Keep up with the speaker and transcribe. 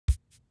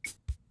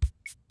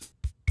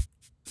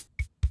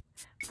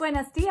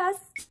Buenos dias,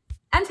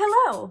 and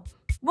hello!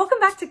 Welcome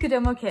back to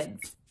Kodomo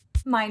Kids.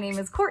 My name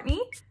is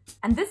Courtney,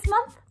 and this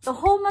month, the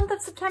whole month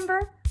of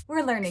September,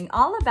 we're learning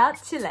all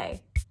about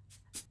Chile.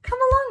 Come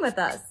along with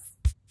us.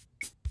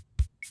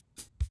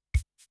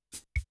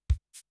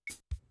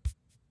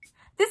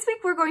 This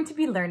week we're going to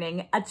be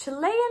learning a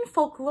Chilean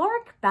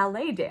folkloric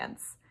ballet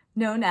dance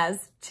known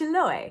as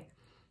Chiloe.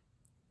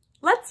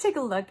 Let's take a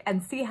look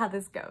and see how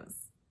this goes.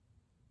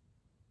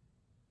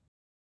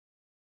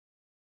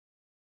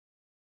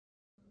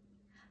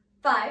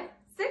 Five,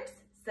 six,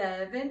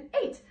 seven,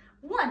 eight.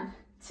 1,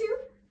 2,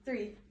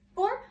 3,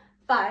 4,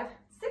 5,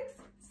 6,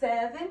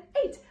 7,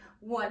 8.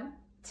 1,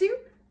 2,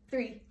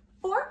 3,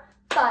 4,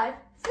 5,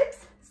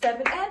 6,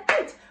 7, and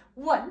 8.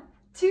 1,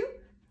 2,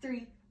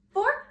 3,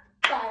 4,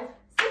 5,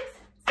 6,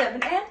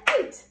 7, and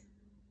 8.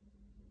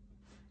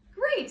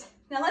 Great!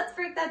 Now let's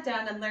break that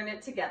down and learn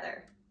it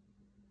together.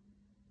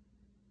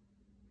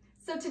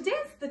 So to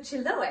dance the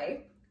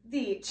Chiloe,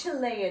 the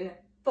Chilean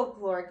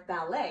folkloric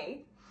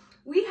ballet,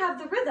 we have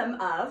the rhythm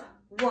of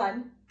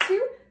 1,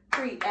 2,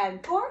 3,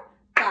 and 4,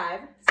 5,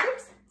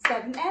 6,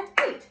 7, and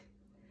 8.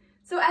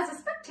 So as a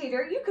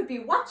spectator, you could be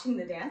watching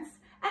the dance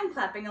and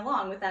clapping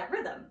along with that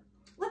rhythm.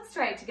 Let's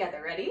try it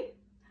together. Ready?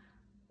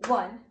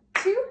 1,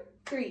 2,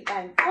 3,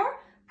 and 4,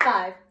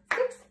 5,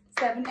 6,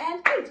 7,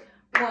 and 8.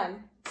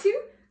 1,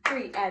 2,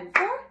 3, and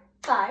 4,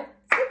 5,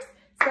 6,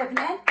 7,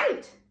 and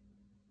 8.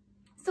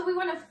 So we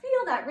want to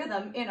feel that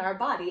rhythm in our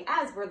body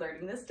as we're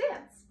learning this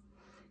dance.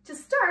 To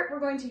start, we're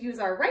going to use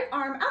our right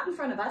arm out in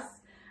front of us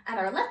and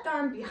our left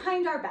arm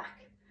behind our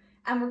back.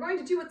 And we're going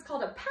to do what's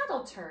called a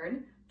paddle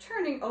turn,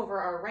 turning over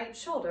our right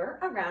shoulder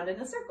around in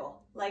a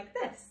circle, like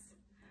this.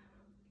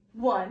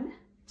 1,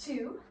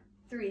 2,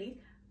 3,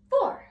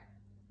 4.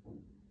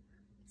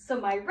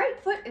 So my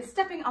right foot is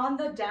stepping on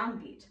the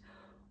downbeat.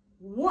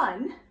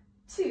 1,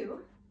 2,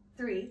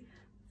 3,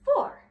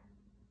 4.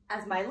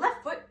 As my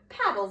left foot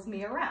paddles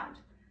me around.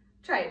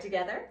 Try it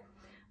together.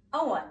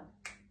 1,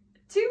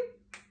 2,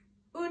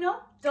 1,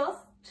 2,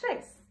 3.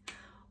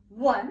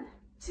 1,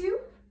 2,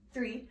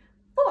 3,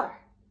 4.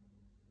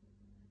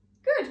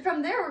 Good.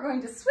 From there, we're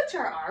going to switch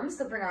our arms.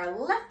 So bring our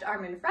left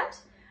arm in front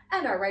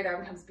and our right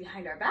arm comes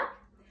behind our back.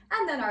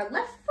 And then our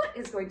left foot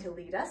is going to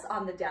lead us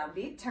on the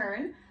downbeat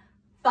turn.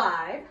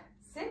 5,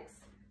 6,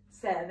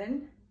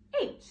 7,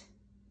 8.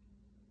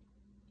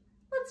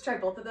 Let's try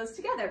both of those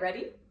together.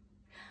 Ready?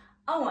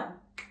 1,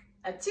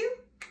 2,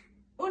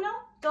 1,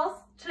 2,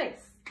 3.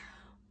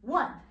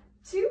 1,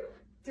 2,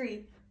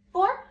 3,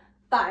 4,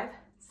 5,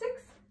 6,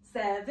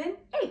 7,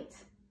 8.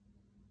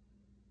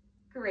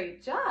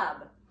 Great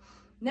job.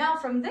 Now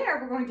from there,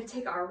 we're going to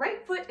take our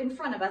right foot in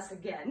front of us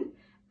again,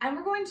 and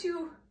we're going to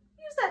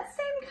use that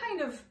same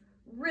kind of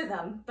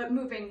rhythm, but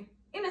moving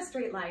in a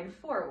straight line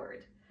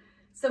forward.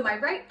 So my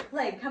right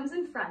leg comes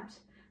in front,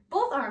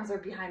 both arms are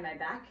behind my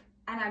back,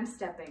 and I'm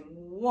stepping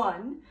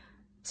 1,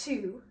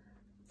 2,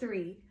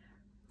 3,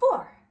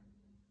 4.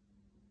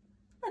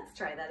 Let's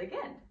try that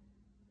again.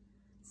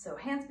 So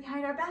hands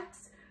behind our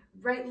backs,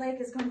 right leg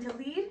is going to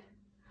lead.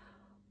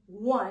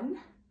 1,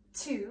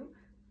 2,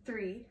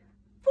 3,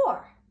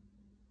 4.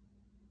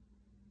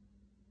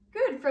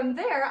 Good. From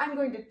there, I'm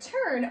going to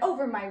turn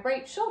over my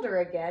right shoulder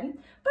again,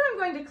 but I'm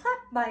going to clap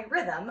my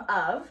rhythm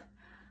of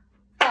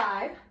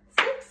 5,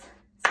 6,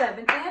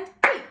 7, and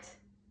 8.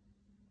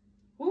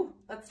 Ooh,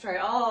 let's try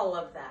all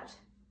of that.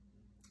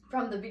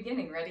 From the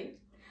beginning, ready?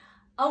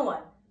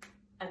 1,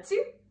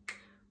 2,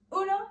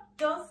 1,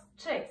 2,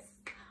 3.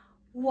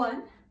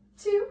 1,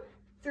 2,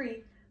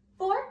 3,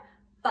 4,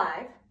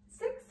 5,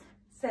 6,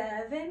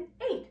 7,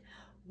 8.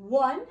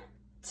 1,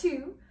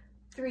 2,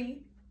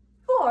 3,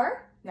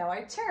 4. Now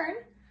I turn.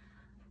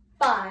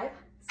 5,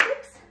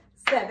 6,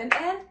 7,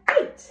 and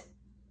 8.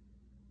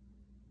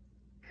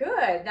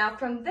 Good. Now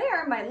from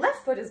there, my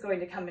left foot is going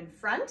to come in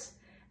front,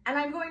 and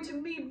I'm going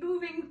to be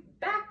moving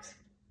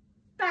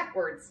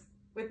backwards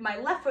with my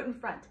left foot in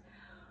front.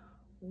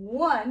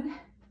 1,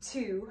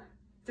 2,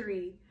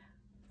 3,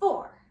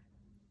 4.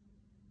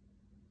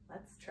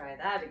 Let's try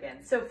that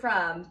again. So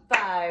from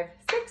 5,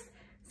 6,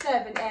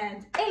 7,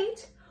 and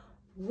 8,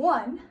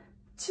 1,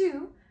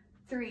 2,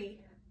 3,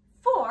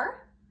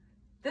 4.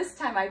 This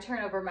time I turn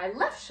over my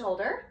left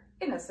shoulder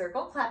in a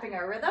circle, clapping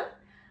our rhythm.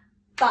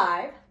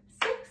 5,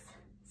 6,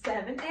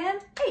 7, and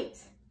 8.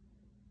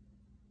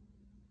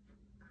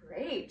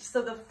 Great.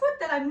 So the foot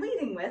that I'm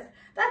leading with,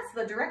 that's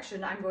the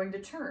direction I'm going to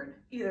turn,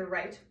 either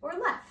right or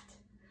left.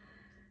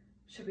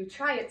 Should we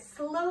try it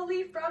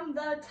slowly from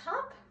the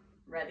top?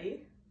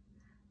 Ready?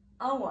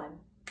 1,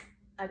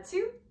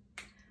 2,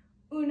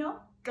 1,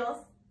 2,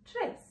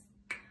 3.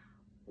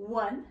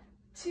 1,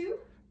 2,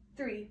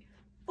 3,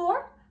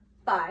 4,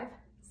 5,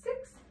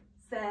 6,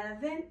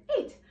 7,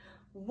 8.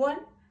 1,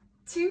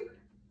 2,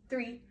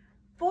 3,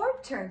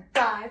 4. Turn.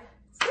 5,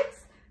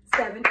 6,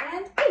 7,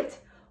 and 8.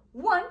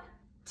 1,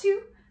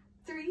 2,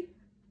 3,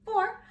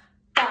 4,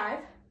 5,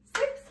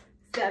 6,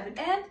 7,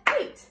 and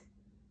 8.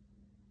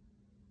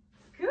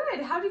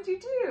 Good. How did you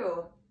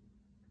do?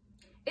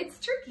 It's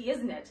tricky,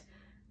 isn't it?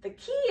 The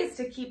key is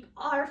to keep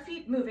our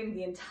feet moving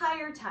the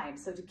entire time.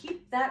 So to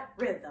keep that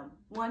rhythm,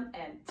 1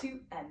 and 2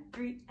 and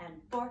 3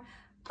 and 4,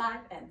 5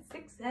 and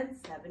 6 and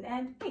 7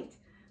 and 8.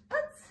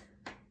 Let's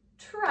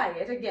try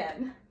it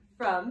again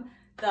from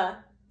the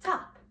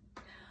top.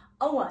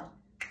 A 1,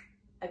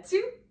 a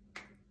 2,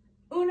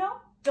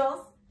 uno, dos,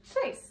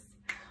 tres.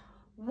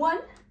 1,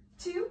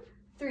 2,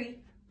 3,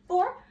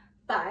 4,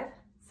 5,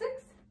 6,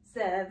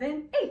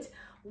 7, 8.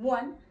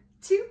 1,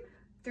 2,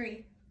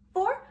 3,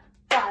 4,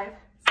 5,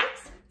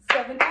 6,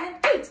 7, and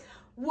 8.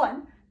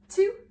 1,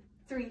 2,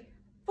 3,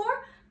 4,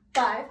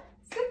 5,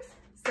 6,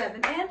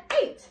 7, and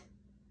 8.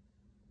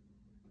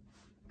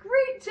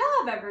 Great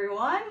job,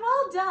 everyone.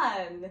 Well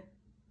done.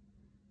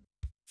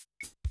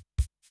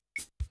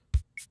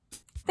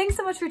 Thanks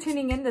so much for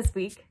tuning in this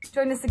week.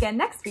 Join us again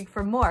next week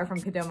for more from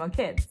Kodomo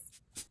Kids.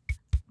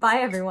 Bye,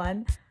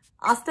 everyone.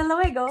 Hasta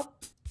luego.